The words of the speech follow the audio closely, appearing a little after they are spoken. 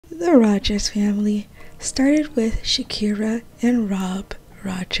The Rogers family started with Shakira and Rob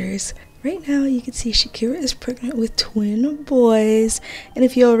Rogers. Right now you can see Shakira is pregnant with twin boys, and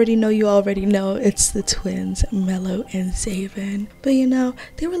if you already know it's the twins, Mello and Zaven. But you know,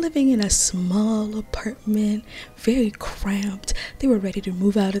 they were living in a small apartment, very cramped. They were ready to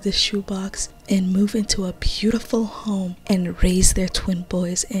move out of the shoebox and move into a beautiful home and raise their twin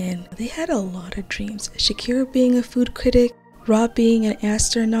boys in. They had a lot of dreams. Shakira being a food critic, Rob being an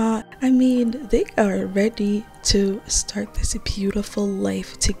astronaut. I mean, they are ready to start this beautiful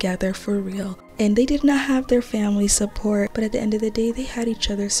life together for real. And they did not have their family support, but at the end of the day, they had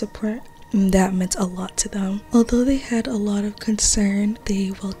each other's support. And that meant a lot to them. Although they had a lot of concern,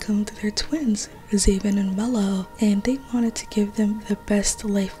 they welcomed their twins, Zaven and Mello, and they wanted to give them the best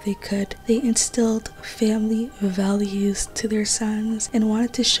life they could. They instilled family values to their sons and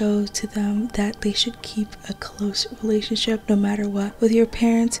wanted to show to them that they should keep a close relationship no matter what, with your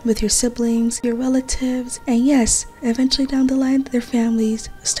parents, with your siblings, your relatives, and yes, eventually down the line, their families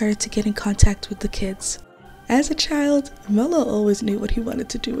started to get in contact with the kids. As a child, Mello always knew what he wanted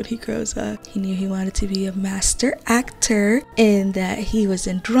to do when he grows up. He knew he wanted to be a master actor and that he was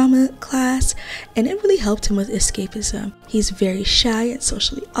in drama class, and it really helped him with escapism. He's very shy and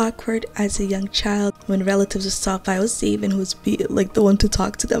socially awkward as a young child. When relatives would stop by, it was Zaven who was like the one to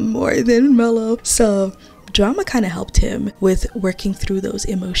talk to them more than Mello. So drama kind of helped him with working through those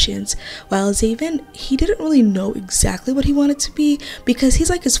emotions. While Zaven, he didn't really know exactly what he wanted to be because he's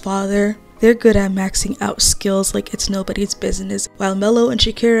like his father. They're good at maxing out skills like it's nobody's business, while Mello and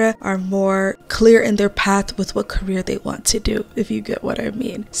Shakira are more clear in their path with what career they want to do, if you get what I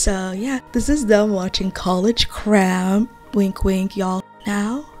mean. So yeah, this is them watching College Cram. Wink wink, y'all.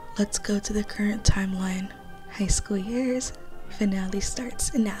 Now, let's go to the current timeline. High school years, finale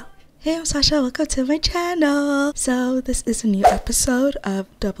starts now. Hey, I'm Sasha, welcome to my channel. So this is a new episode of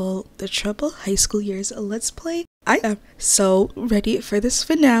Double the Trouble High School Years Let's Play. I am so ready for this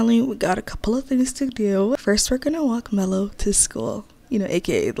finale. We got a couple of things to do. First, we're gonna walk Mello to school, you know,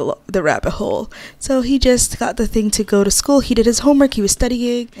 aka the rabbit hole. So he just got the thing to go to school. He did his homework, he was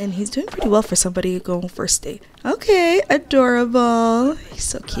studying, and he's doing pretty well for somebody going first day. Okay, adorable. He's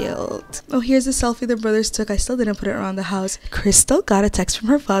so cute. Oh, here's a selfie the brothers took. I still didn't put it around the house. Crystal got a text from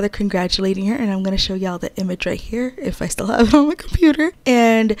her father congratulating her, and I'm gonna show y'all the image right here if I still have it on my computer.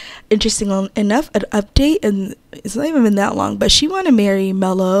 And interesting enough, an update, and it's not even been that long, but she wanted to marry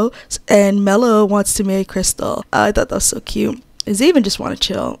Mello, and Mello wants to marry Crystal. I thought that was so cute. Zaven just want to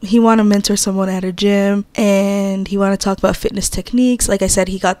chill. He want to mentor someone at a gym, and he want to talk about fitness techniques. Like I said,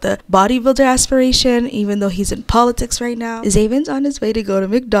 he got the bodybuilder aspiration, even though he's in politics right now. Zaven's on his way to go to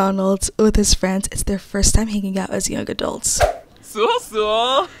McDonald's with his friends. It's their first time hanging out as young adults.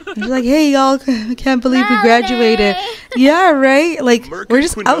 He's like, hey y'all, I can't believe we graduated. Yeah, right? Like, we're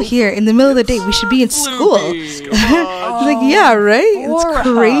just out here in the middle of the day. We should be in school. He's like, yeah, right? It's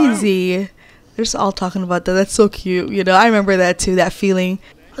crazy. They're just all talking about that. That's so cute. You know, I remember that too, that feeling.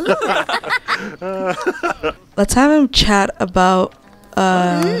 Let's have him chat about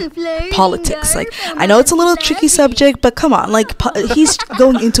politics. Like, I know it's a little tricky subject, but come on, like, he's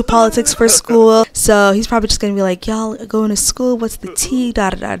going into politics for school, so he's probably just gonna be like, y'all going to school, what's the tea,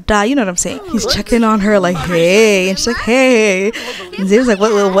 da da da da, you know what I'm saying? He's checking on her like, hey, and she's like, hey, and Zane's like,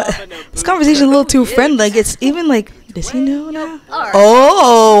 what? This conversation is a little too friendly. Like, it's even like, does he know now?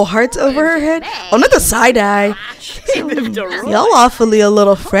 Oh, hearts over her head. Oh, not the side eye. Y'all awfully a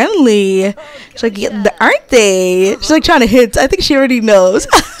little friendly. She's like, yeah, aren't they? She's like trying to hint. I think she already knows.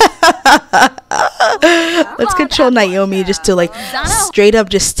 Let's control Naomi just to like straight up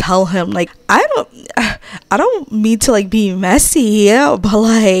just tell him like, I don't mean to like be messy, but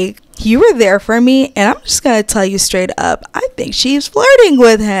like, you were there for me, and I'm just gonna tell you straight up, I think she's flirting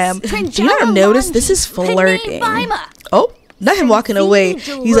with him. Do you not notice this is flirting? Oh, not him walking away.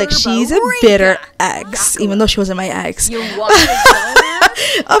 He's like, she's a bitter ex, even though she wasn't my ex.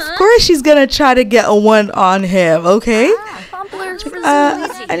 Of course she's gonna try to get a one on him, okay?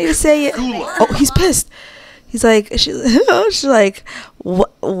 I need to say it. Oh, he's pissed. He's like, she's like,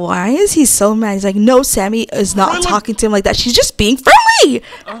 why is he so mad? He's like, no, Sammy is not talking to him like that. She's just being friendly.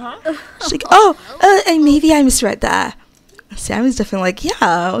 She's like, oh, maybe I misread that. Sammy's definitely like, yeah,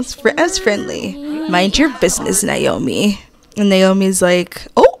 I was friendly. Mind your business, Naomi. And Naomi's like,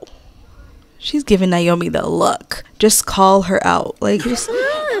 oh, she's giving Naomi the look. Just call her out. Like, just...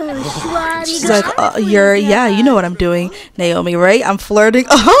 She's like, yeah, you know what I'm doing, Naomi, right? I'm flirting.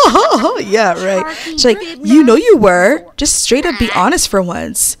 Oh, yeah, right. She's like, you know you were. Just straight up be honest for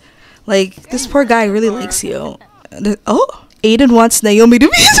once. Like, this poor guy really likes you. Oh, Aiden wants Naomi to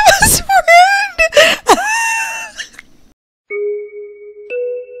be his best friend.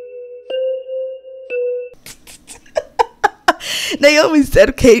 Naomi said,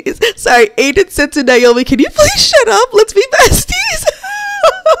 okay, sorry, Aiden said to Naomi, can you please shut up? Let's be besties.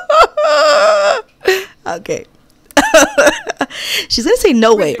 Okay. She's gonna say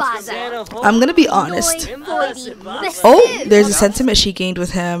no way. I'm gonna be honest. Oh, there's a sentiment she gained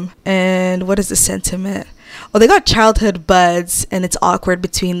with him. And what is the sentiment? Oh, they got childhood buds and it's awkward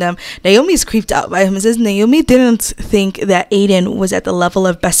between them. Naomi's creeped out by him and says Naomi didn't think that Aiden was at the level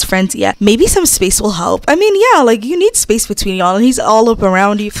of best friends yet. Maybe some space will help. I mean, yeah, like you need space between y'all, and he's all up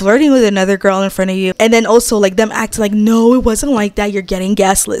around you, flirting with another girl in front of you. And then also like them acting like, no, it wasn't like that. You're getting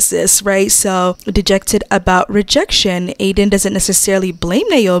gaslit, sis, right? So dejected about rejection, Aiden doesn't necessarily blame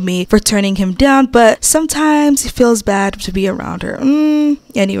Naomi for turning him down, but sometimes he feels bad to be around her.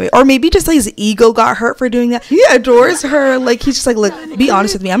 Anyway, or maybe just like his ego got hurt for doing that. He adores her. Like he's just like, look, be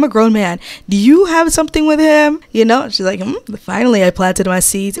honest with me, I'm a grown man. Do you have something with him? You know? She's like, finally I planted my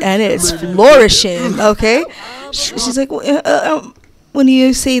seeds and it's flourishing. Okay. She's like, when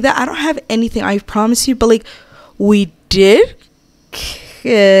you say that, I don't have anything, I promise you, but like we did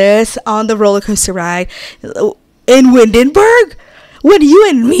kiss on the roller coaster ride in Windenburg when you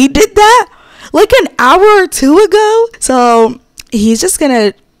and me did that like an hour or two ago. So he's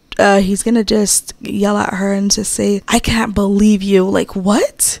gonna just yell at her and just say, I can't believe you. Like,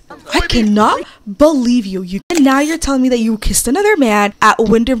 what? I cannot believe you. And now you're telling me that you kissed another man at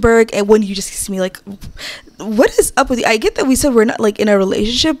Windenburg, and when you just kissed me, like, what is up with you? I get that we said we're not like in a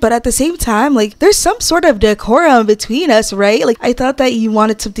relationship, but at the same time, like, there's some sort of decorum between us, right? Like, I thought that you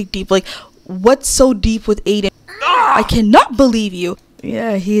wanted something deep. Like, what's so deep with Aiden? I cannot believe you.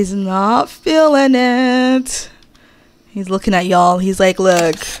 Yeah, he's not feeling it. He's looking at y'all. He's like,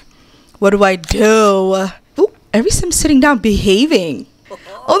 look, what do I do? Ooh, every sim sitting down behaving.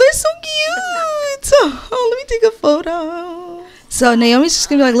 Oh, they're so cute. Oh, let me take a photo. So Naomi's just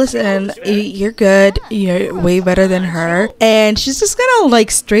gonna be like, listen, you're good. You're way better than her. And she's just gonna like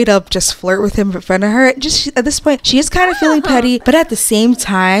straight up just flirt with him in front of her. Just at this point, she is kind of feeling petty, but at the same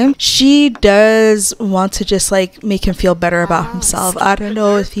time, she does want to just like make him feel better about himself. I don't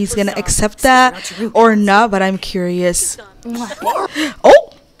know if he's gonna accept that or not, but I'm curious. Oh!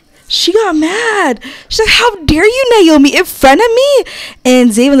 She got mad. She's like, how dare you, Naomi, in front of me? And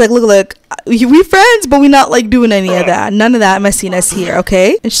Zaven's like, look, we friends, but we not like doing any of that. None of that messiness here,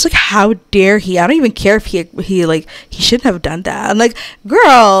 okay? And she's like, how dare he? I don't even care if he shouldn't have done that. I'm like,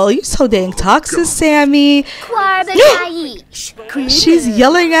 girl, you're so dang toxic, Sammy. She's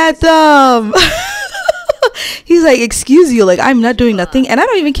yelling at them. He's like, excuse you, like, I'm not doing nothing, and I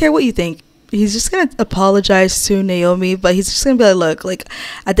don't even care what you think. He's just gonna apologize to Naomi, but he's just gonna be like, look, like,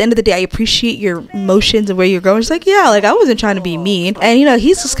 at the end of the day, I appreciate your emotions and where you're going. She's like, yeah, like, I wasn't trying to be mean. And, you know,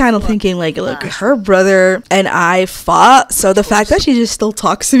 he's just kind of thinking, like, look, her brother and I fought, so the fact that she just still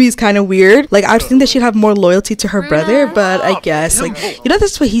talks to me is kind of weird. Like, I think that she'd have more loyalty to her brother, but I guess, like, you know,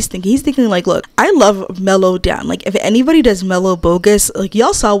 that's what he's thinking. He's thinking, like, look, I love Mellow down. Like, if anybody does Mellow bogus, like,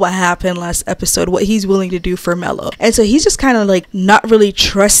 y'all saw what happened last episode, what he's willing to do for Mellow. And so he's just kind of, like, not really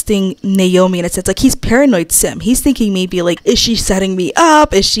trusting Naomi in a sense. Like, he's paranoid sim. He's thinking maybe, like, is she setting me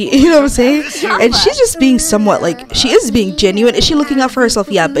up? Is she, you know what I'm saying? And she's just being somewhat, like, she is being genuine. Is she looking out for herself?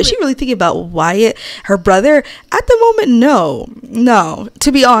 Yeah. But is she really thinking about Wyatt, her brother? At the moment, no.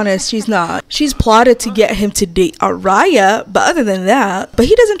 To be honest, she's not. She's plotted to get him to date Araya, but other than that, but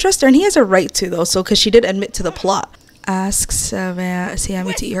he doesn't trust her, and he has a right to, though, so, because she did admit to the plot. Asks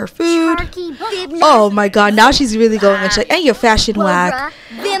Sammy to eat her food. Oh my god, now she's really going, and she's like, and you're fashion whack,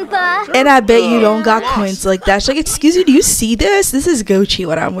 and I bet you don't got coins like that. She's like, excuse me, do you see this? This is Gucci,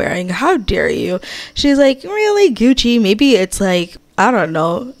 what I'm wearing. How dare you? She's like, really, Gucci? Maybe it's like, I don't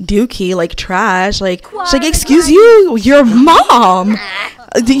know, Dookie, like trash. Like, she's like, excuse you, your mom.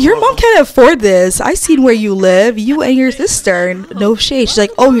 Your mom can't afford this. I seen where you live, you and your sister. No shade. She's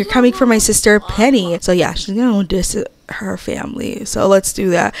like, oh, you're coming for my sister Penny. So yeah, she's gonna diss her family. So let's do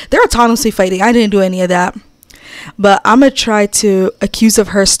that. They're autonomously fighting. I didn't do any of that. But I'm gonna try to accuse of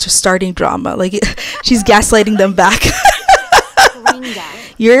her starting drama. Like, she's gaslighting them back.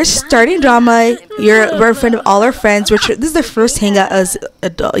 You're starting drama. We're in front of all our friends. This is their first hangout as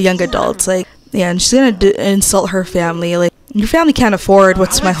young adults. Like, yeah, and she's gonna insult her family. Like, your family can't afford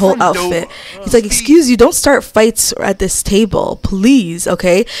what's my whole outfit. He's like, excuse you, don't start fights at this table, please,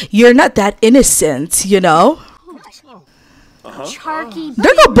 okay? You're not that innocent, you know? They're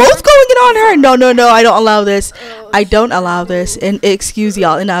both going in on her. No, I don't allow this. I don't allow this. And excuse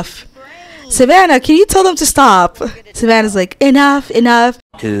y'all, enough. Savannah, can you tell them to stop? Savannah's like, enough.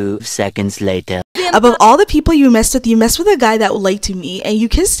 2 seconds later. Above all the people you messed with a guy that liked me, and you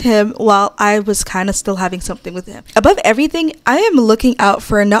kissed him while I was kind of still having something with him. Above everything, I am looking out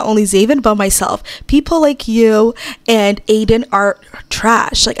for not only Zaven but myself. People like you and Aiden are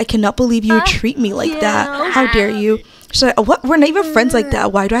trash. Like, I cannot believe you treat me like that. How dare you? She's like, what? We're not even friends like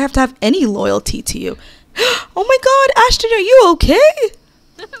that. Why do I have to have any loyalty to you? Oh my God, Ashton, are you okay?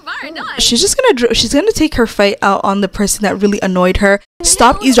 She's gonna take her fight out on the person that really annoyed her.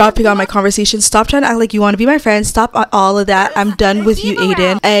 Stop eavesdropping on my conversation. Stop trying to act like you want to be my friend. Stop all of that. I'm done with you,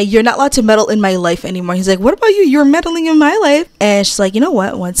 Aiden. And you're not allowed to meddle in my life anymore. He's like, what about you? You're meddling in my life. And she's like, you know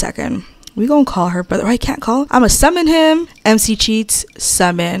what? 1 second. We gonna call her brother. I can't call him. I'm gonna summon him. MC Cheats,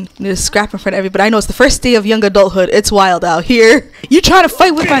 summon. Need to scrap in front of everybody. I know it's the first day of young adulthood. It's wild out here. You trying to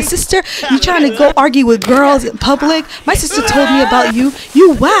fight with my sister? You trying to go argue with girls in public? My sister told me about you.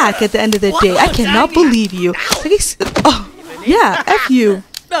 You whack at the end of the day. I cannot believe you. Oh, yeah, F you.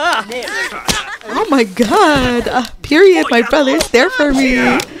 Oh my God. Period. My brother's there for me.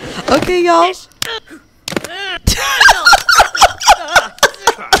 Okay, y'all.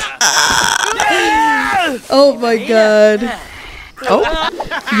 Oh my God. Oh,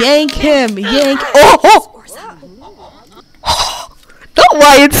 yank him. Yank. Oh. Not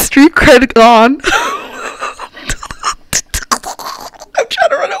Wyatt's street credit on. I'm trying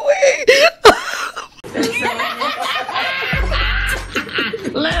to run away.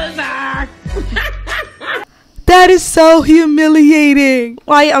 Loser. That is so humiliating.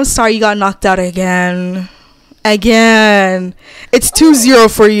 Wyatt, I'm sorry you got knocked out again. It's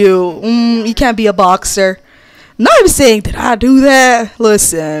 2-0 for you. You can't be a boxer. Not even saying that I do that.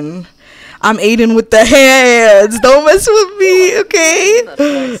 Listen, I'm Aiden with the hands. Don't mess with me,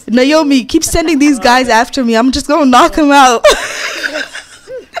 okay? Naomi, keep sending these guys after me. I'm just gonna knock them out.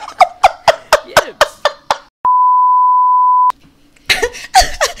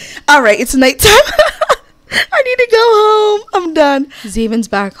 Alright, it's nighttime. I need to go home. I'm done. Zaven's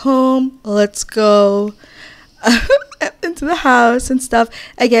back home. Let's go into the house and stuff.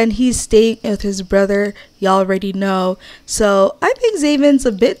 Again, he's staying with his brother. Y'all already know. So I think Zaven's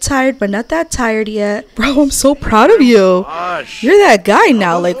a bit tired, but not that tired yet. Bro, I'm so proud of you. You're that guy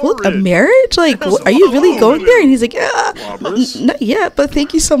now. Like, look, a marriage? Like, are you really going there? And he's like, yeah, not yet, but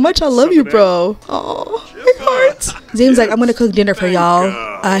thank you so much. I love you, bro. Oh, my heart. Zaven's like, I'm gonna cook dinner for y'all.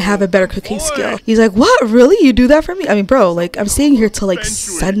 I have a better cooking skill. He's like, what? Really? You do that for me? I mean, bro, like, I'm staying here till like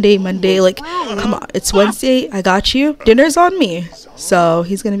Sunday, Monday. Like, come on, it's Wednesday. I got you. Dinner's on me. So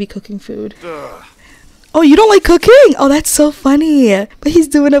he's gonna be cooking food. Oh, you don't like cooking? Oh, that's so funny. But he's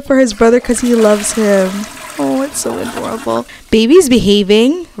doing it for his brother because he loves him. Oh, it's so adorable. Baby's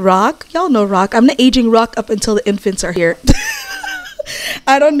behaving. Rock. Y'all know Rock. I'm not aging Rock up until the infants are here.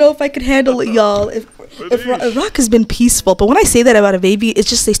 I don't know if I could handle it, y'all. If Rock has been peaceful. But when I say that about a baby, it's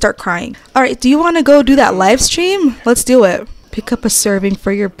just they start crying. All right, do you want to go do that live stream? Let's do it. Pick up a serving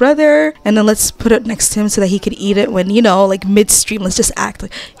for your brother, and then let's put it next to him so that he could eat it when, you know, like midstream. Let's just act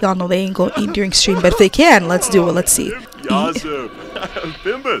like y'all know they ain't gonna eat during stream, but if they can, let's do it. Let's see. I've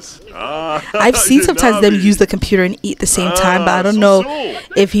seen sometimes them use the computer and eat at the same time, but I don't know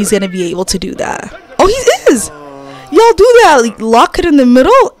if he's gonna be able to do that. Oh, he is. Y'all do that, like, lock it in the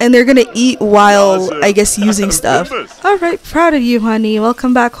middle and they're gonna eat while, I guess, using stuff. All right, proud of you, honey.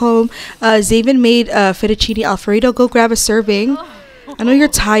 Welcome back home. Zaven made fettuccine alfredo. Go grab a serving. I know you're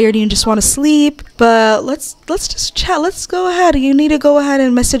tired and you just want to sleep, but let's just chat. Let's go ahead. You need to go ahead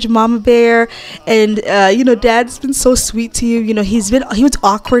and message Mama Bear, and you know, Dad's been so sweet to you. You know, he was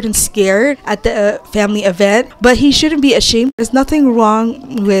awkward and scared at the family event, but he shouldn't be ashamed. There's nothing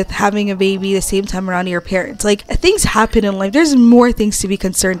wrong with having a baby the same time around your parents. Like, things happen in life. There's more things to be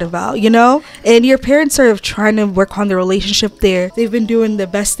concerned about, you know. And your parents are trying to work on the relationship there. They've been doing the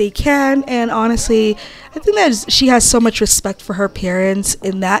best they can, and honestly, I think that she has so much respect for her parents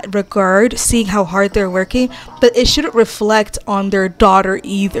in that regard, seeing how hard they're working, but it shouldn't reflect on their daughter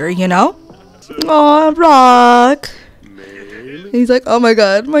either, you know? Aw, Rock. He's like, oh my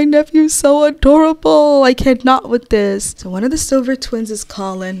god, my nephew's so adorable. I cannot with this. So one of the Silver twins is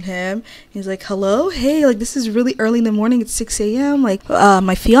calling him. He's like, hello? Hey, like, this is really early in the morning. It's 6 a.m. Like,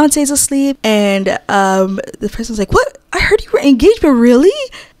 my fiance's asleep. And the person's like, what? I heard you were engaged, but really?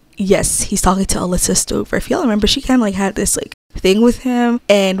 Yes, he's talking to Alyssa Stover. If y'all remember, she kind of like had this like thing with him,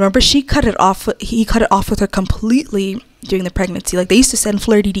 and remember, he cut it off with her completely during the pregnancy. Like, they used to send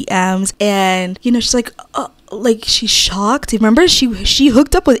flirty DMs, and you know, she's like she's shocked. Remember, she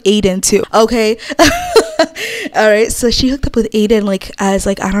hooked up with Aiden too. Okay. All right, so she hooked up with Aiden like as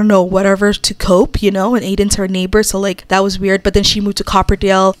like I don't know whatever to cope, you know, and Aiden's her neighbor, so like that was weird. But then she moved to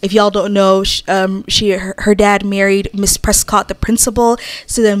Copperdale. If y'all don't know, her dad married Miss Prescott, the principal.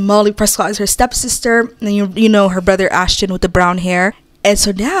 So then Molly Prescott is her stepsister, and you know her brother Ashton with the brown hair. And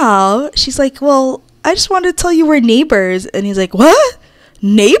so now she's like, well, I just wanted to tell you we're neighbors. And he's like, what?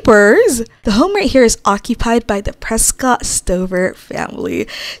 Neighbors? The home right here is occupied by the Prescott Stover family.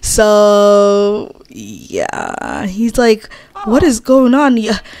 So yeah, he's like, what is going on?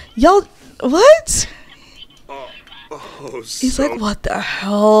 Y'all, what? He's like, what the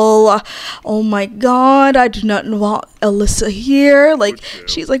hell? Oh my god, I do not want Alyssa here. Like,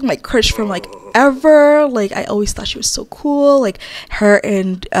 she's like my crush from like ever. Like, I always thought she was so cool. Like, her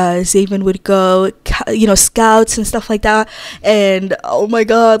and Zaven would go, you know, scouts and stuff like that. And oh my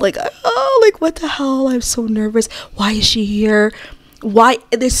god, like, oh, like what the hell? I'm so nervous. Why is she here? Why?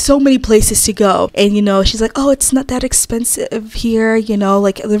 There's so many places to go. And you know, she's like, oh, it's not that expensive here, you know,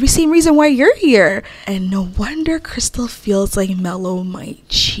 like the same reason why you're here. And no wonder Crystal feels like Mello might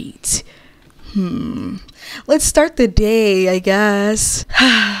cheat. Let's start the day, I guess.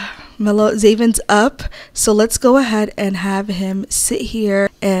 Mello, Zaven's up, so let's go ahead and have him sit here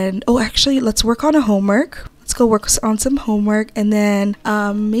and actually let's work on a homework. Let's go work on some homework, and then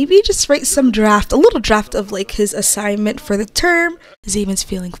maybe just write a little draft of like his assignment for the term. Zaven's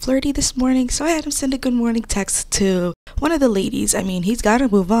feeling flirty this morning, so I had him send a good morning text to one of the ladies. I mean, he's gotta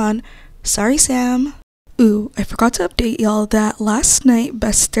move on. Sorry, Sam. Ooh, I forgot to update y'all that last night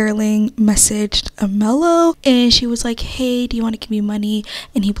Beth Sterling messaged Mello and she was like, hey, do you want to give me money?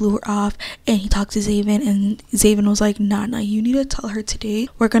 And he blew her off, and he talked to Zaven, and Zaven was like, nah, you need to tell her today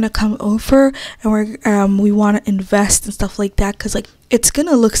we're gonna come over and we want to invest and stuff like that, because like it's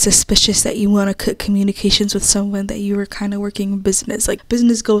gonna look suspicious that you want to cut communications with someone that you were kind of working business. Like,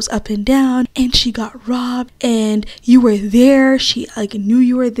 business goes up and down, and she got robbed and you were there. She like knew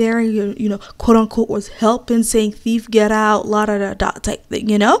you were there, and you know, quote unquote was helping, saying thief get out, la da da da type thing,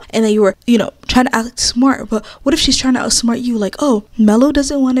 you know. And then you were, you know, trying to act smart. But what if she's trying to outsmart you? Like, oh, Mello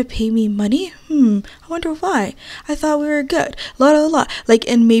doesn't want to pay me money. I wonder why. I thought we were good. La la la. Like,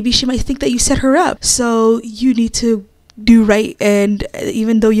 and maybe she might think that you set her up. So you need to do right, and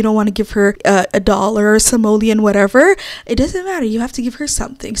even though you don't want to give her a dollar or simoleon, whatever, it doesn't matter, you have to give her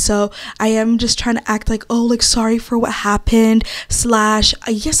something. So I am just trying to act like, oh, like sorry for what happened, slash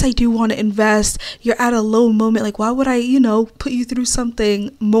yes, I do want to invest. You're at a low moment, like why would I, you know, put you through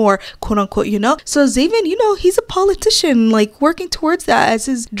something more, quote unquote, you know. So Zaven, you know, he's a politician, like working towards that as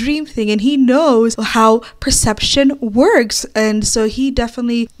his dream thing, and he knows how perception works, and so he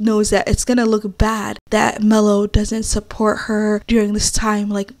definitely knows that it's gonna look bad that Mello doesn't support her during this time,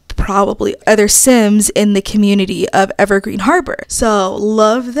 like probably other Sims in the community of Evergreen Harbor. So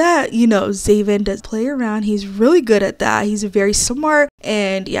love that, you know, Zaven does play around. He's really good at that. He's very smart,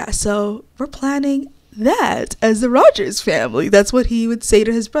 and yeah, so we're planning that as the Rogers family. That's what he would say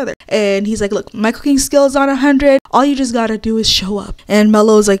to his brother. And he's like, look, my cooking skill is on 100. All you just gotta do is show up. And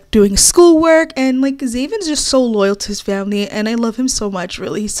Mello's like doing schoolwork, and like Zaven's just so loyal to his family, and I love him so much,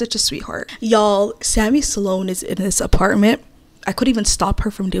 really. He's such a sweetheart. Y'all, Sammy Sloan is in this apartment. I couldn't even stop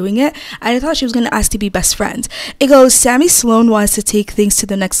her from doing it. I thought she was going to ask to be best friends. It goes, Sammy Sloan wants to take things to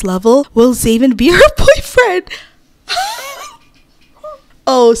the next level. Will Zaven be her boyfriend?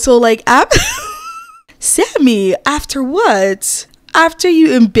 Oh, so like Sammy, after what? After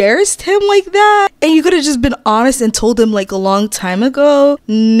you embarrassed him like that? And you could have just been honest and told him like a long time ago?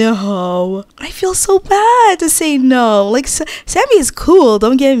 No. I feel so bad to say no. Like, Sammy is cool,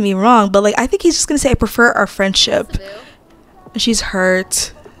 don't get me wrong, but like I think he's just gonna say I prefer our friendship. She's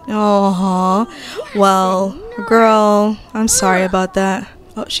hurt. Oh, well, girl, I'm sorry about that.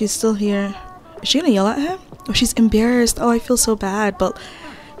 Oh, she's still here. Is she gonna yell at him? Oh, she's embarrassed. Oh, I feel so bad, but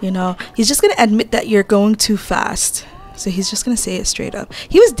you know, he's just gonna admit that you're going too fast. So he's just gonna say it straight up.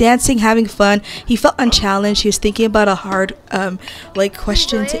 He was dancing, having fun. He felt unchallenged. He was thinking about a hard like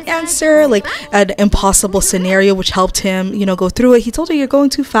question to answer, like an impossible scenario, which helped him, you know, go through it. He told her, you're going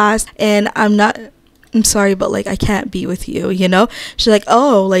too fast, and I'm sorry, but like I can't be with you, you know. She's like,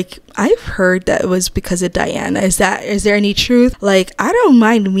 oh, like I've heard that it was because of Diana. Is there any truth? Like, I don't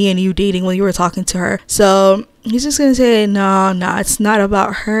mind me and you dating when you were talking to her. So he's just gonna say, no, it's not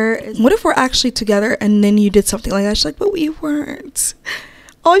about her. What if we're actually together and then you did something like that? She's like, but we weren't.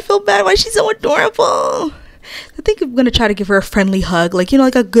 Oh, I feel bad. Why she's so adorable. I think I'm gonna try to give her a friendly hug, like, you know,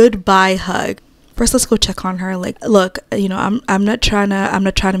 like a goodbye hug. First, let's go check on her. Like, look, you know, I'm not trying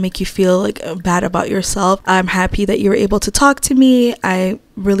to make you feel like bad about yourself. I'm happy that you were able to talk to me. I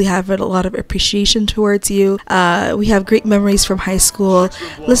really have a lot of appreciation towards you. We have great memories from high school.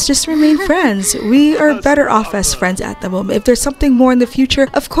 Let's just remain friends. We are better off as friends at the moment. If there's something more in the future,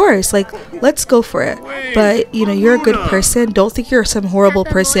 of course, like, let's go for it. But, you know, you're a good person. Don't think you're some horrible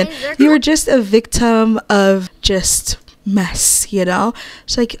person. You were just a victim of just mess, you know.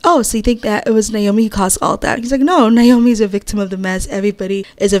 She's like, oh, so you think that it was Naomi who caused all that? He's like, no, Naomi's a victim of the mess. Everybody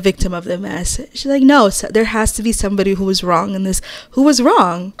is a victim of the mess. She's like, no, so there has to be somebody who was wrong in this. Who was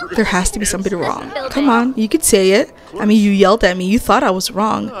wrong? There has to be somebody wrong. Come on, you could say it. I mean, you yelled at me. You thought I was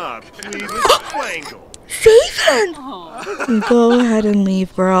wrong. Steven! Go ahead and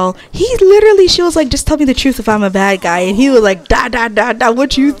leave, girl. She was like, just tell me the truth if I'm a bad guy. And he was like,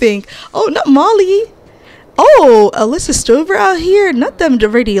 what you think? Oh, not Molly. Oh, Alyssa Stover out here, not them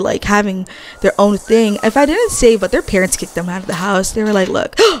already like having their own thing. If I didn't say, but their parents kicked them out of the house. They were like,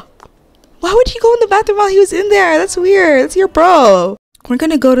 look, why would he go in the bathroom while he was in there? That's weird. That's your bro. We're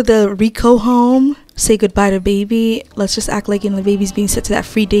gonna go to the Rico home, say goodbye to baby. Let's just act like, you know, the baby's being sent to that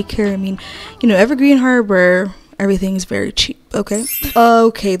free daycare. I mean, you know, Evergreen Harbor, everything is very cheap.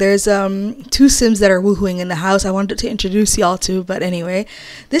 Okay, there's two Sims that are woohooing in the house. I wanted to introduce y'all to, but anyway,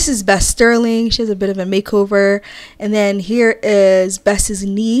 this is Bess Sterling. She has a bit of a makeover. And then here is Bess's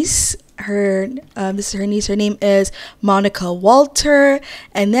niece. This is her niece. Her name is Monica Walter.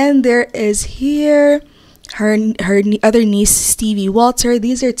 And then there is here her other niece, Stevie Walter.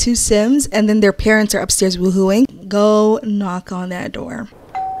 These are two Sims, and then their parents are upstairs woohooing. Go knock on that door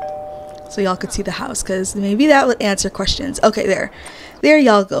so y'all could see the house, because maybe that would answer questions. Okay, there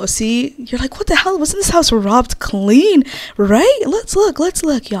y'all go. See, you're like, what the hell, wasn't this house robbed clean, right? Let's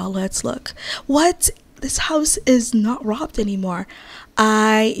look, y'all. Let's look. What? This house is not robbed anymore.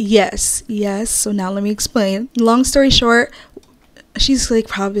 Yes. So now let me explain. Long story short, she's like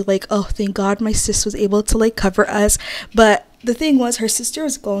probably like, oh, thank God my sis was able to like cover us. But the thing was, her sister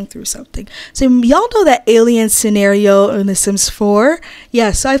was going through something. So y'all know that alien scenario in The Sims 4?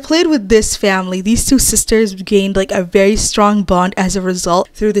 Yeah, so I played with this family. These two sisters gained like a very strong bond as a result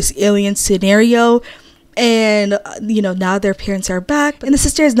through this alien scenario. And you know, now their parents are back, and the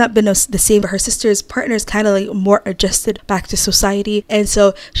sister has not been the same, but her sister's partner is kind of like more adjusted back to society. And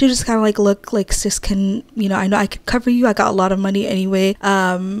so she just kind of like, look, like, sis, can, you know, I know I could cover you, I got a lot of money anyway,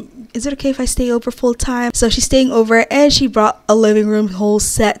 is it okay if I stay over full time? So she's staying over, and she brought a living room whole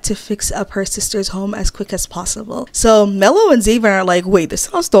set to fix up her sister's home as quick as possible. So Mello and Xavier are like, wait, this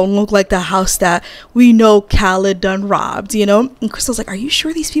house don't look like the house that we know Khaled done robbed, you know? And Crystal's like, are you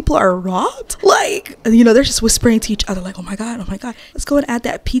sure these people are robbed? Like, you know, they're just whispering to each other like, oh my god, let's go and add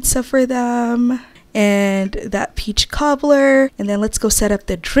that pizza for them and that peach cobbler, and then let's go set up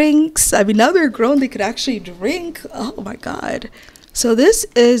the drinks. I mean, now they're grown, they could actually drink. Oh my god. So this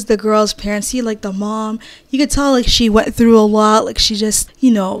is the girl's parents. See, like, the mom, you could tell like she went through a lot, like she just,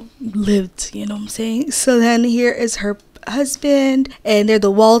 you know, lived, you know what I'm saying? So then here is her husband, and they're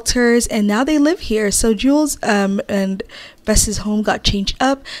the Walters, and now they live here. So Jules and Bess's home got changed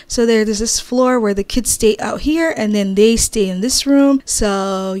up, so there's this floor where the kids stay out here, and then they stay in this room.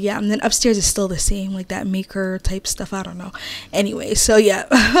 So yeah, and then upstairs is still the same, like that maker type stuff, I don't know. Anyway, so yeah,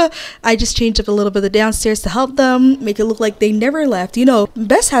 I just changed up a little bit of the downstairs to help them make it look like they never left. You know,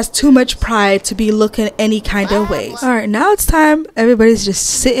 Bess has too much pride to be looking any kind of ways. All right, now it's time. Everybody's just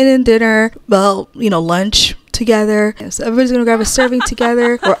sitting in dinner, well, you know, lunch together. So everybody's gonna grab a serving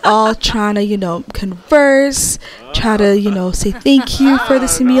together. We're all trying to, you know, converse, try to, you know, say thank you for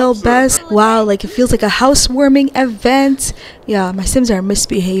this meal, Bess. Wow, like it feels like a housewarming event. Yeah, my Sims are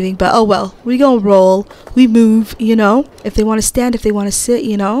misbehaving, but oh well, we gonna roll, we move, you know, if they want to stand, if they want to sit,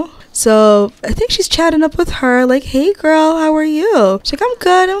 you know. So I think she's chatting up with her like, hey girl, how are you? She's like,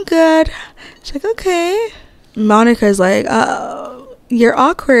 I'm good. She's like, okay. Monica's like, you're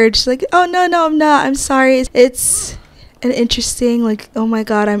awkward. She's like, oh no, I'm not, I'm sorry. It's an interesting, like, oh my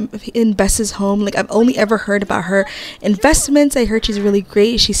god, I'm in Bess's home. Like, I've only ever heard about her investments. I heard she's really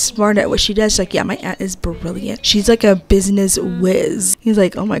great, she's smart at what she does. She's like, yeah, my aunt is brilliant, she's like a business whiz. He's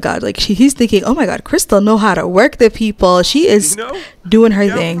like, oh my god, like he's thinking, oh my god, Crystal know how to work the people, she is doing her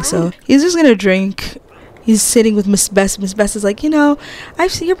thing. So he's just gonna drink. He's sitting with Miss Bess. Miss Bess is like, you know,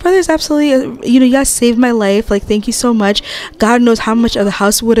 I've seen your brother's absolutely, you know, you guys saved my life. Like, thank you so much. God knows how much of the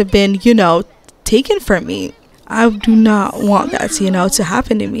house would have been, you know, taken from me. I do not want that, you know, to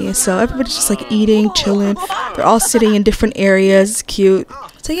happen to me. So everybody's just like eating, chilling. They're all sitting in different areas. It's cute.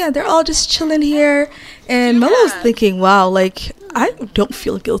 So yeah, they're all just chilling here. And Melo's thinking, wow, like, I don't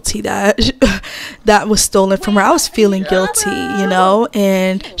feel guilty that that was stolen from her. I was feeling guilty, you know,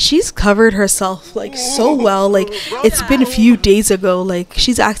 and she's covered herself like so well. Like, it's been a few days ago, like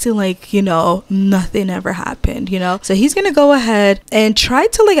she's acting like, you know, nothing ever happened, you know. So he's gonna go ahead and try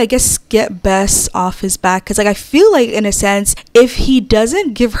to, like, I guess, get Bess off his back, because like I feel like, in a sense, if he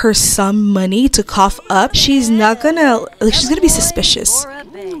doesn't give her some money to cough up, she's not gonna, like, she's gonna be suspicious.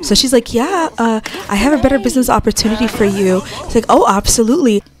 So she's like, yeah, I have a better business opportunity for you. It's like, oh,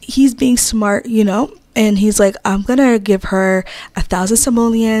 absolutely. He's being smart, you know. And he's like, I'm gonna give her 1,000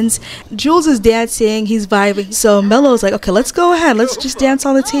 simoleons. Jules is dancing, he's vibing. So Melo's like, okay, let's go ahead, let's just dance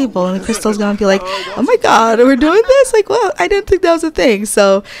on the table. And Crystal's gonna be like, oh my god, we're doing this? Like, well, I didn't think that was a thing.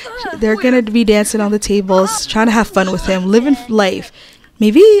 So they're gonna be dancing on the tables, trying to have fun with him, living life.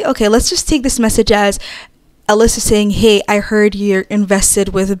 Maybe, okay, let's just take this message as Ellis is saying, hey, I heard you're invested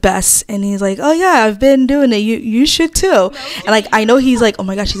with Bess. And he's like, oh yeah, I've been doing it, you should too. And like, I know he's like, oh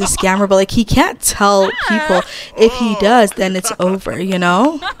my gosh, he's a scammer, but like, he can't tell people. If he does, then it's over, you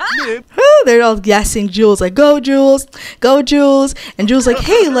know. They're all gassing Jules, like, go Jules, go Jules. And Jules like,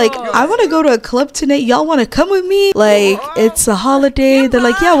 hey, like, I want to go to a club tonight, y'all want to come with me? Like, it's a holiday. They're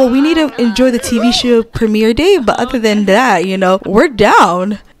like, yeah, well, we need to enjoy the TV show premiere day, but other than that, you know, we're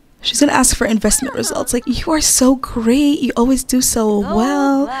down. She's gonna ask for investment results. Like, you are so great, you always do so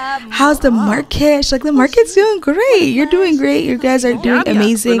well. How's the market? She's like, the market's doing great, you're doing great, you guys are doing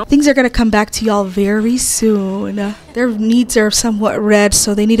amazing. Things are gonna come back to y'all very soon. Their needs are somewhat red,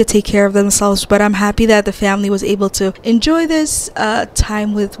 so they need to take care of themselves, but I'm happy that the family was able to enjoy this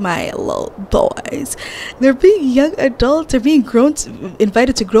time with my little boys. They're being young adults, they're being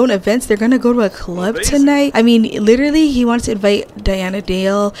invited to grown events. They're gonna go to a club tonight. I mean, literally, he wants to invite Diana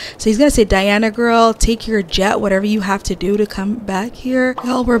Dale. So he's gonna say, Diana girl, take your jet, whatever you have to do to come back here.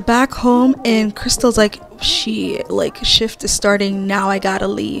 Well, we're back home, and Crystal's like, shift is starting now, I gotta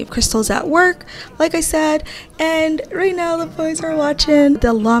leave. Crystal's at work, like I said, and right now the boys are watching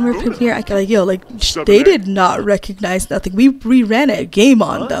the Llama premiere. I like, yo, like, they did not recognize nothing. We ran a game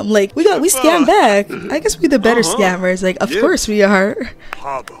on them. Like, we scammed back. I guess we're the better scammers. Like, of course we are.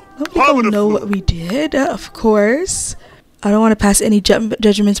 Nobody gonna know what we did, of course. I don't want to pass any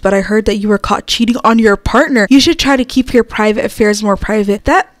judgments, but I heard that you were caught cheating on your partner. You should try to keep your private affairs more private.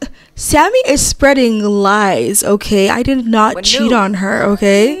 That Sammy is spreading lies, okay? I did not cheat on her,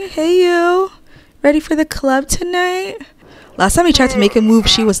 okay? Hey, you. Ready for the club tonight? Last time he tried to make a move,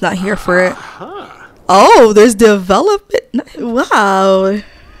 she was not here for it. Oh, there's development. Wow.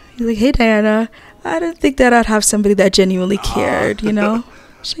 He's like, hey, Diana. I didn't think that I'd have somebody that genuinely cared, you know?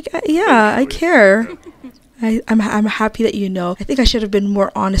 She's like, yeah, I care. I'm happy that you know. I think I should have been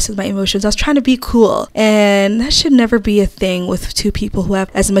more honest with my emotions. I was trying to be cool, and that should never be a thing with two people who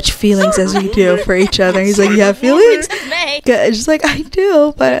have as much feelings as we do for each other. He's like, you have feelings? She's like, I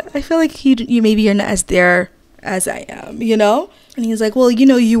do, but I feel like maybe you're not as there as I am, you know? And he's like, well, you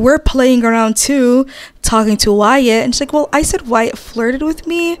know, you were playing around too, talking to Wyatt. And she's like, well, I said Wyatt flirted with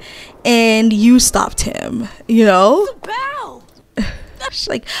me, and you stopped him, you know? She's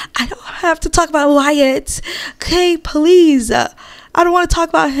like, I don't have to talk about Wyatt. Okay, please. I don't want to talk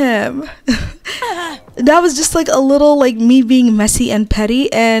about him. That was just like a little like me being messy and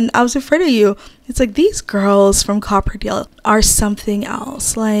petty, and I was afraid of you. It's like, these girls from Copperdale are something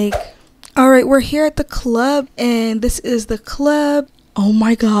else. Like, all right, we're here at the club, and this is the club. Oh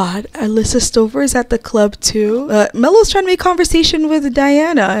my god, Alyssa Stover is at the club too. Melo's trying to make conversation with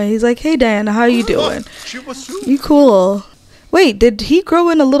Diana. He's like, hey Diana, how you doing? You cool? Wait, did he grow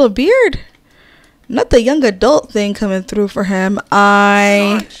in a little beard? Not the young adult thing coming through for him.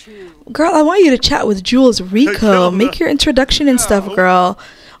 Girl, I want you to chat with Jules Rico. Make your introduction and stuff, girl.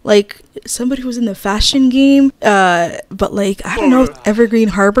 Like, somebody who's in the fashion game, but like, I don't know, Evergreen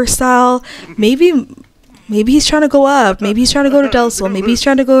Harbor style. Maybe he's trying to go up. Maybe he's trying to go to Del Sol. Maybe he's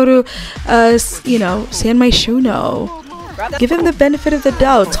trying to go to, you know, San Myshuno. Give him the benefit of the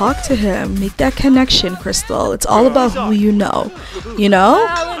doubt. Talk to him. Make that connection, Crystal. It's all about who you know. You know?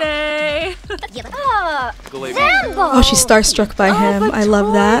 Oh, she's starstruck by him. I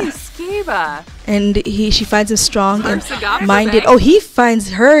love that. And she finds him strong and minded. Oh, he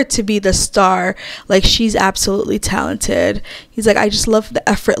finds her to be the star. Like, she's absolutely talented. He's like, I just love the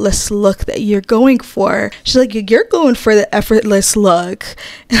effortless look that you're going for. She's like, you're going for the effortless look.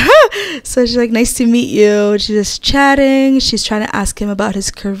 So she's like, nice to meet you. She's just chatting. She's trying to ask him about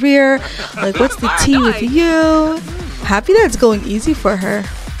his career. Like, what's the tea with you? Happy that it's going easy for her.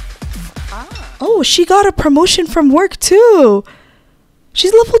 Oh, she got a promotion from work too.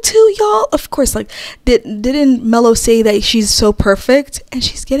 She's level 2, y'all. Of course, like, didn't Melo say that she's so perfect? And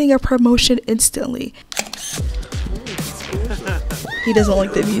she's getting a promotion instantly. He doesn't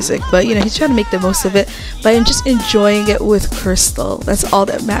like the music, but you know, he's trying to make the most of it by just enjoying it with Crystal. That's all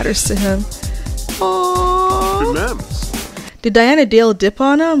that matters to him. Aww. Did Diana Dale dip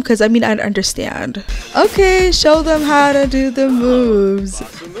on him? Because I mean, I'd understand. Okay, show them how to do the moves.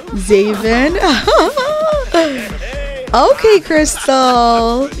 Zaven. Okay,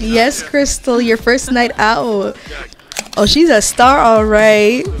 Crystal. Yes, Crystal, your first night out. Oh, she's a star, all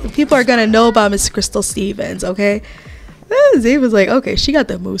right. People are gonna know about Miss Crystal Stevens, okay? Zaven's like, okay, she got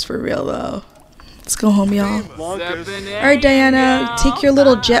the moves for real though. Let's go home, y'all. Alright, Diana, take your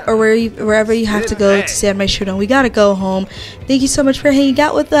little jet or wherever you have to go to San Maishudan. We gotta go home. Thank you so much for hanging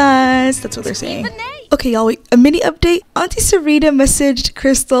out with us. That's what they're saying. Okay, y'all, wait, a mini update. Auntie Sarita messaged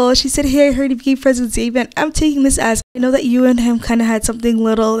Crystal. She said, hey, I heard you became friends with Zaven. I'm taking this as, I know that you and him kind of had something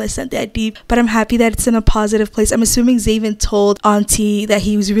little that's not that deep, but I'm happy that it's in a positive place. I'm assuming Zaven told Auntie that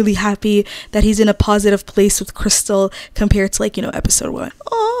he was really happy that he's in a positive place with Crystal compared to, like, you know, episode 1.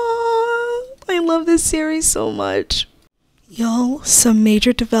 Oh, I love this series so much. Y'all, some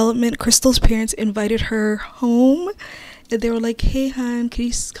major development. Crystal's parents invited her home. They were like, hey hon, can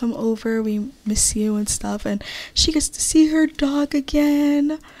you come over, we miss you and stuff. And she gets to see her dog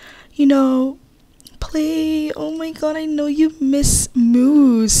again, you know, play. Oh my god, I know you miss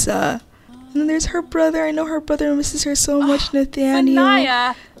Moose. And then there's her brother. I know her brother misses her so much,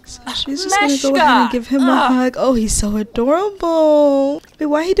 Nathaniel. So she's just gonna go ahead and give him a hug. Oh, he's so adorable. Wait,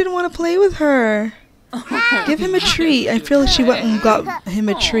 why he didn't want to play with her? Give him a treat. I feel like she went and got him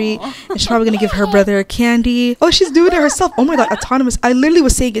a treat, and she's probably gonna give her brother a candy. Oh, she's doing it herself. Oh my god, autonomous. I literally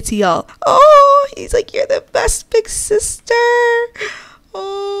was saying it to y'all. Oh, he's like, you're the best big sister.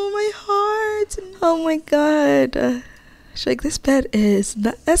 Oh, my heart. Oh my god. She's like, this bed is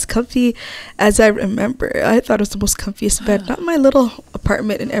not as comfy as I remember. I thought it was the most comfiest bed. Not my little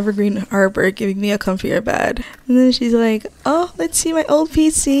apartment in Evergreen Harbor giving me a comfier bed. And then she's like, oh, let's see my old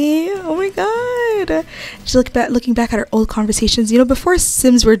PC. Oh my god. She's looking back at her old conversations. You know, before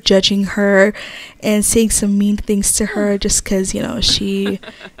Sims were judging her and saying some mean things to her just because, you know, she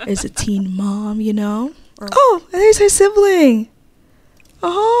is a teen mom, you know. Oh, and there's her sibling.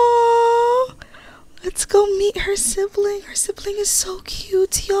 Oh, let's go meet her sibling. Her sibling is so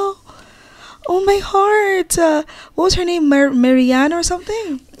cute, y'all. Oh, my heart. What was her name? Marianne or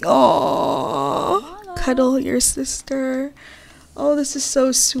something? Oh, cuddle your sister. Oh, this is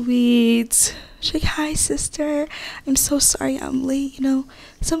so sweet. She's like, hi, sister. I'm so sorry I'm late. You know,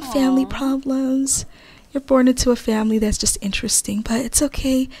 some family problems. You're born into a family that's just interesting, but it's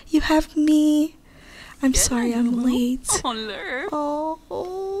okay. You have me. I'm sorry I'm late.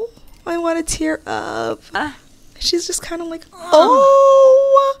 Oh, I want to tear up. She's just kind of like,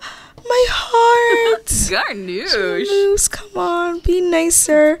 oh, my heart. Garnouche. Moose, come on, be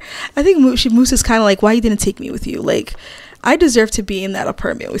nicer. I think Moose is kind of like, why you didn't take me with you? Like, I deserve to be in that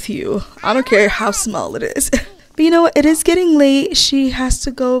apartment with you. I don't care how small it is. But you know what? It is getting late. She has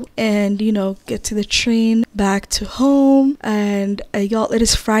to go and, you know, get to the train back to home. And y'all, it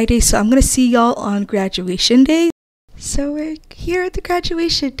is Friday, so I'm going to see y'all on graduation day. So we're here at the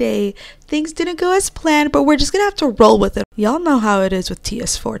graduation day. Things didn't go as planned, but we're just gonna have to roll with it. Y'all know how it is with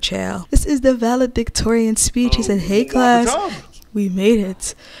TS4 child. This is the valedictorian speech. He said, hey class, we made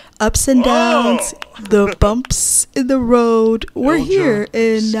it. Ups and downs, the bumps in the road. We're here,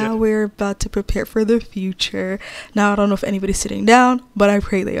 and now we're about to prepare for the future. Now I don't know if anybody's sitting down, but I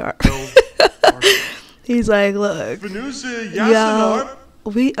pray they are. He's like, look, y'all,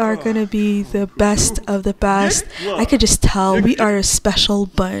 we are gonna be the best of the best. I could just tell we are a special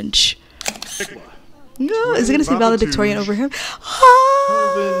bunch. No, is it gonna say valedictorian over him?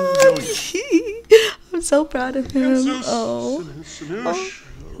 Ah, I'm so proud of him. Oh.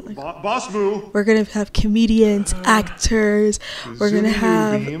 We're gonna have comedians, actors. We're gonna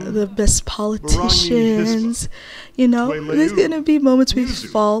have the best politicians. You know, there's gonna be moments we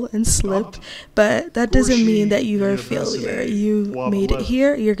fall and slip, but that doesn't mean that you are a failure. You made it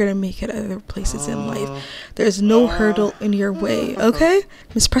here. You're gonna make it other places in life. There's no hurdle in your way. Okay,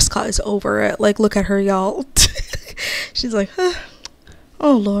 Miss Prescott is over it. Like, look at her, y'all. She's like,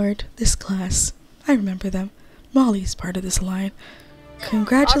 oh Lord, this class. I remember them. Molly's part of this line.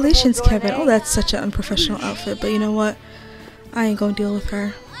 Congratulations, Kevin. Oh, that's such an unprofessional outfit, but you know what? I ain't gonna deal with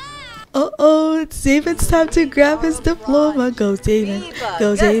her. Uh-oh, it's Zaven's time to grab his diploma. Go Zaven,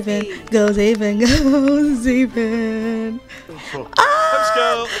 go Zaven, go Zaven, go Zaven.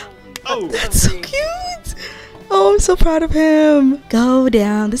 Ah! Oh, that's so cute. Oh, I'm so proud of him. Go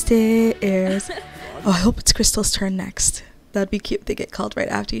down the stairs. Oh, I hope it's Crystal's turn next. That'd be cute if they get called right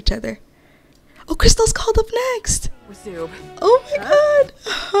after each other. Oh, Crystal's called up next. Oh my god.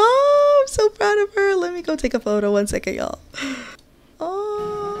 Oh, I'm so proud of her. Let me go take a photo. 1 second, y'all.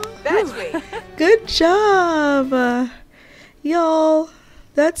 Good job. Y'all,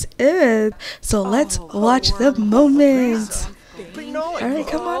 that's it. So let's watch the moment. Alright,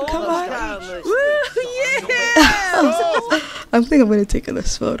 come on. Woo, yeah! I think I'm gonna take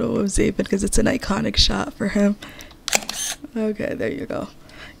this photo of Zabin because it's an iconic shot for him. Okay, there you go.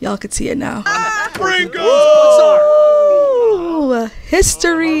 Y'all can see it now. Ooh,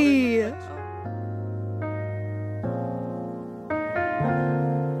 history!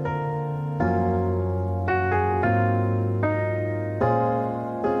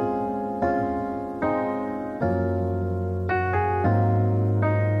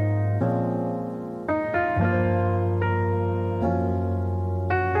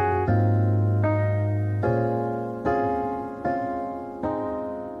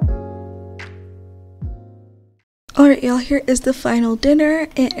 Alright, y'all, here is the final dinner,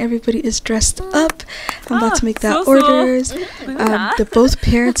 and everybody is dressed up. I'm about to make that orders. Both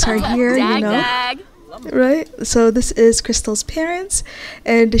parents are here, you know. Right? So this is Crystal's parents,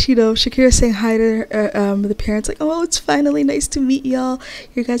 and you know, Shakira saying hi to the parents, like, oh, it's finally nice to meet y'all.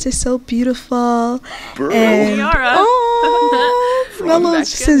 You guys are so beautiful. And Melo's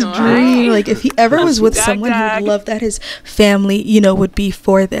just his dream. Like, if he ever was with someone, he would love that his family, you know, would be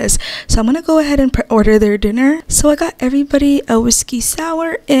for this. So I'm gonna go ahead and order their dinner. So I got everybody a whiskey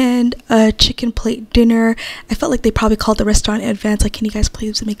sour and a chicken plate dinner. I felt like they probably called the restaurant in advance, like, can you guys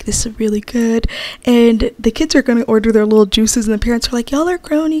please make this really good? And the kids are gonna order their little juices, and the parents are like, y'all are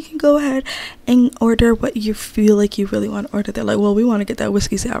grown, you can go ahead and order what you feel like you really want to order. They're like, well, we want to get that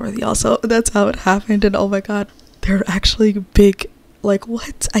whiskey sour with y'all. So that's how it happened. And oh my god, they're actually big. Like,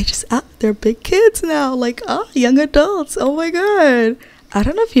 what? They're big kids now. Like, young adults. Oh my god. I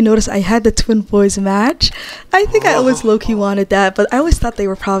don't know if you noticed, I had the twin boys match. I think I always low-key wanted that, but I always thought they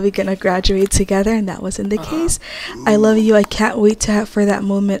were probably gonna graduate together, and that wasn't the case. I love you. I can't wait for that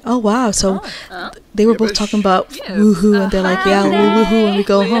moment. Oh wow. So they were both talking about woohoo, and they're like, yeah, woohoo when we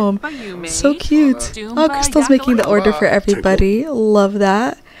go home. So cute. Oh, Crystal's making the order for everybody. Love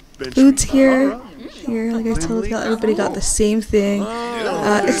that. Food's here. Here, like I told y'all, everybody got the same thing.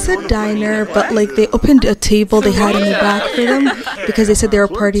 It's a diner, but like they opened a table they had in the back for them because they said they were a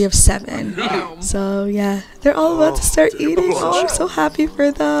party of 7. So yeah, they're all about to start eating. Oh, I'm so happy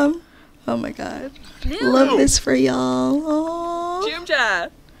for them. Oh my god, love this for y'all.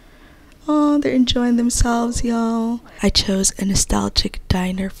 Oh, they're enjoying themselves, y'all. I chose a nostalgic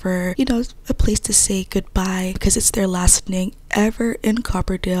diner for, you know, a place to say goodbye because it's their last evening ever in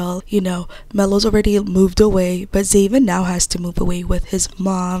Copperdale. You know, Melo's already moved away, but Zaven now has to move away with his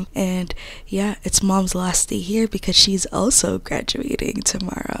mom. And yeah, it's mom's last day here because she's also graduating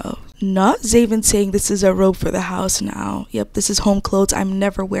tomorrow. Not Zaven saying this is a robe for the house now. Yep, this is home clothes. I'm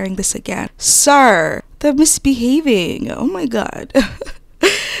never wearing this again. Sir, they're misbehaving. Oh my god.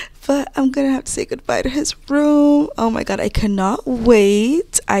 But I'm gonna have to say goodbye to his room. Oh my god, I cannot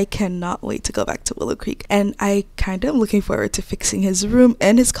wait. I cannot wait to go back to Willow Creek. And I kind of am looking forward to fixing his room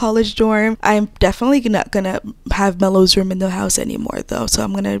and his college dorm. I'm definitely not gonna have Melo's room in the house anymore though. So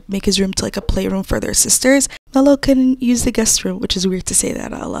I'm gonna make his room to like a playroom for their sisters. Melo couldn't use the guest room, which is weird to say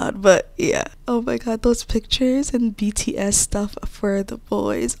that out loud, but yeah. Oh my god, those pictures and BTS stuff for the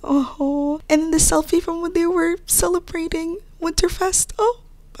boys. Oh, and then the selfie from when they were celebrating Winterfest. Oh,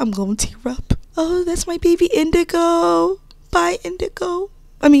 I'm going to tear up. Oh, that's my baby Indigo. Bye, Indigo.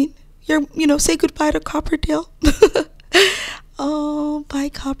 I mean, say goodbye to Copperdale. Oh, bye,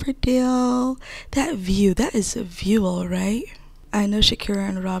 Copperdale. That is a view, all right. I know Shakira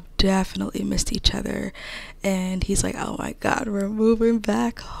and Rob definitely missed each other. And he's like, oh my god, we're moving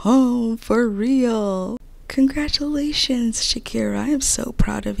back home for real. Congratulations, Shakira. I am so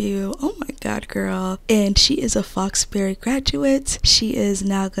proud of you. Oh my god, girl. And she is a Foxbury graduate. She is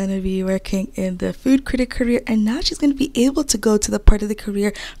now going to be working in the food critic career, and now she's going to be able to go to the part of the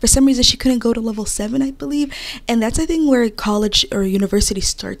career. For some reason, she couldn't go to level 7, I believe. And that's, I think, where college or university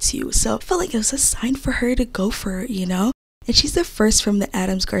starts you. So I felt like it was a sign for her to go for it, you know? And she's the first from the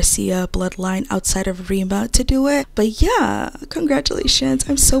Adams Garcia bloodline outside of Rima to do it. But yeah, congratulations.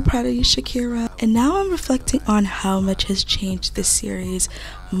 I'm so proud of you, Shakira. And now I'm reflecting on how much has changed this series.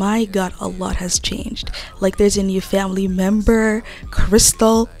 My god, a lot has changed. Like, there's a new family member,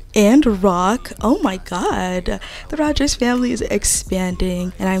 Crystal and Rock. Oh my god. The Rogers family is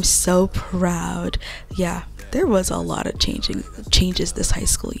expanding, and I'm so proud. Yeah, there was a lot of changes this high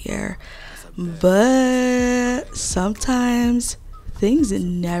school year. But sometimes things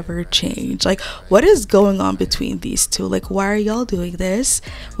never change. Like, what is going on between these two? Like, why are y'all doing this?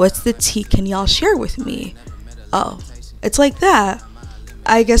 What's the tea? Can y'all share with me? Oh, it's like that.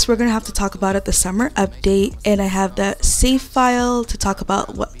 I guess we're gonna have to talk about it, the summer update, and I have the save file to talk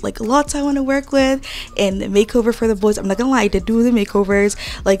about what like lots I want to work with and the makeover for the boys. I'm not gonna lie, I did do the makeovers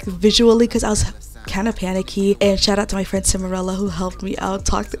like visually because I was kind of panicky, and shout out to my friend Cimarella who helped me out,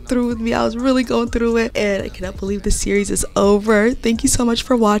 talked it through with me. I was really going through it, and I cannot believe the series is over. Thank you so much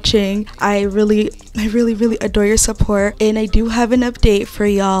for watching. I really adore your support, and I do have an update for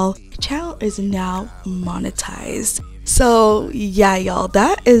y'all. The channel is now monetized. So yeah, y'all,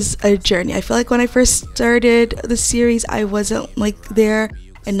 that is a journey. I feel like when I first started the series I wasn't like there,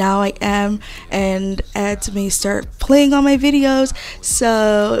 and now I am, and ads may start playing on my videos.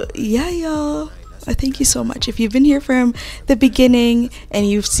 So yeah, y'all, I thank you so much. If you've been here from the beginning and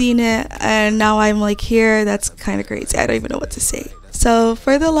you've seen it and now I'm like here, that's kind of crazy. I don't even know what to say. So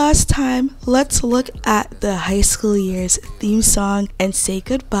for the last time, let's look at the high school years theme song and say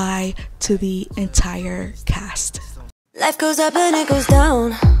goodbye to the entire cast. Life goes up and it goes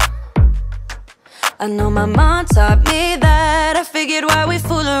down. I know my mom taught me that. I figured why we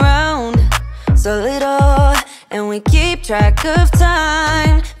fool around so little, and we keep track of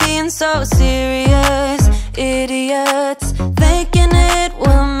time, being so serious, idiots, thinking it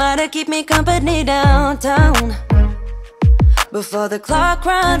will matter, keep me company downtown before the clock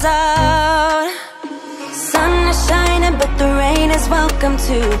runs out. Sun is shining but the rain is welcome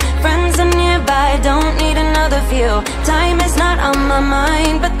too. Friends are nearby, don't need another view. Time is not on my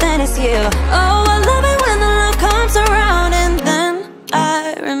mind, but then it's you. Oh, I love it when the love comes around, and then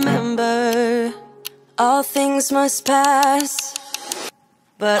I remember all things must pass.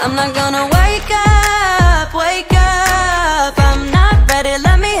 But I'm not gonna wake up, wake up. I'm not ready,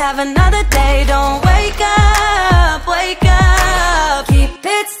 let me have another day. Don't wake up, wake up. Keep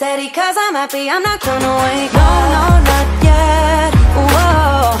it steady cause I'm happy, I'm not gonna wake up. No, not yet,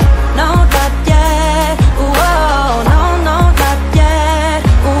 whoa. No, not yet, whoa. No, not yet,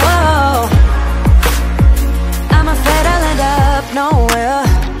 whoa. I'm afraid I'll end up nowhere.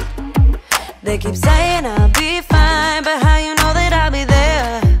 They keep saying I'll be fine, but how you know that I'll be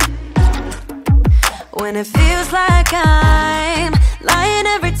there when it feels like I'm lying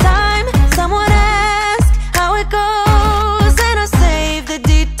every time someone asks how it goes, and I save the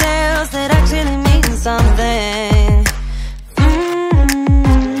details that actually mean something.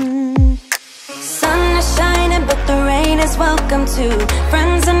 Sun is shining but the rain is welcome too.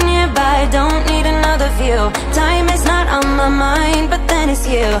 Friends are nearby, don't need another view. Time is not on my mind, but then it's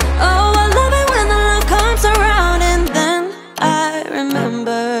you. Oh, I love it when the love comes around, and then I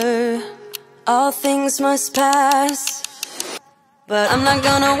remember all things must pass. But I'm not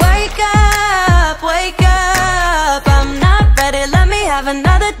gonna wake up, wake up. I'm not ready, let me have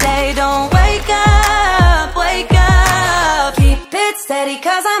another day. Don't wake up, wake up. Keep it steady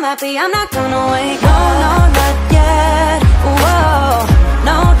cause I'm happy, I'm not gonna wake up. No, not yet, whoa.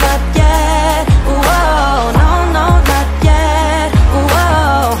 No, not yet, whoa. No, not yet,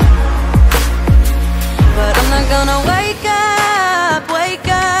 whoa. But I'm not gonna wake up, wake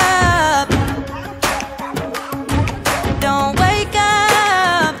up. Don't wake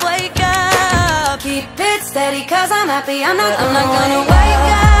up, wake up. Keep it steady cause I'm happy, I'm not gonna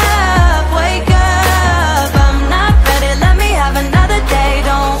wake up.